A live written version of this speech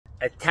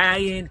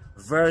Italian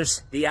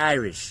versus the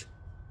Irish.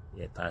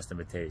 Yeah, Pasta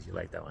Matese, you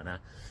like that one, huh?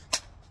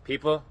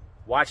 People,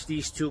 watch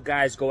these two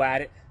guys go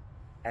at it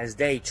as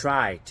they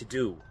try to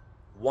do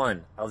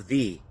one of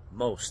the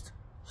most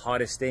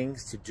hardest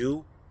things to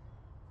do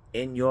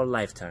in your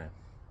lifetime.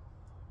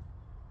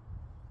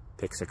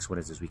 Pick 6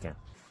 winners this weekend.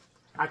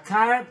 A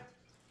carb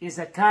is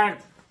a carb.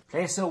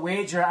 Place a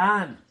wager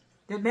on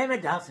the Miami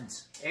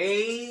Dolphins.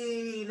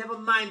 Hey, never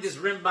mind this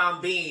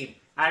rim-bomb bean,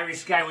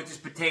 Irish guy with this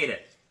potato.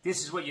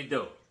 This is what you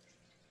do.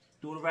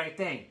 Do the right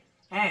thing.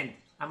 And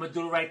I'm going to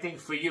do the right thing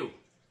for you.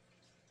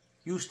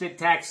 Houston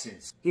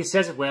Texans. He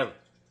says it well.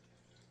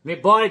 My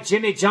boy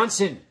Jimmy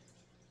Johnson.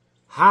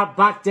 How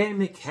about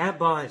them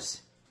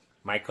Cowboys?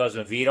 My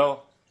cousin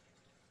Vito.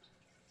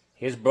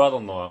 His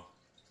brother-in-law.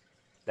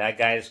 That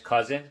guy's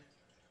cousin.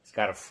 He's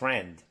got a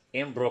friend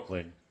in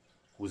Brooklyn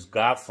whose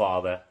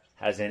godfather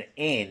has an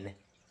in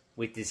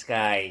with this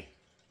guy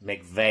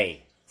McVay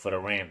for the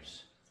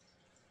Rams.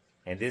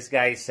 And this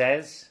guy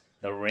says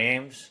the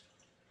Rams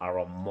are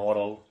a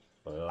mortal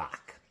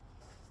lock.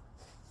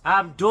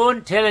 I'm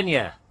done telling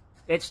you.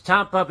 It's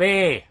Tampa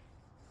Bay.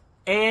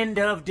 End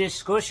of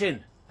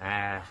discussion.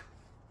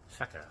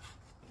 Fuck off.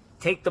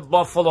 Take the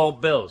Buffalo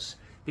Bills.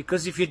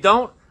 Because if you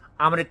don't,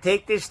 I'm going to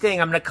take this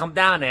thing, I'm going to come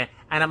down there,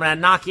 and I'm going to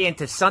knock you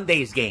into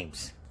Sunday's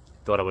games.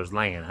 Thought I was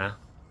laying, huh?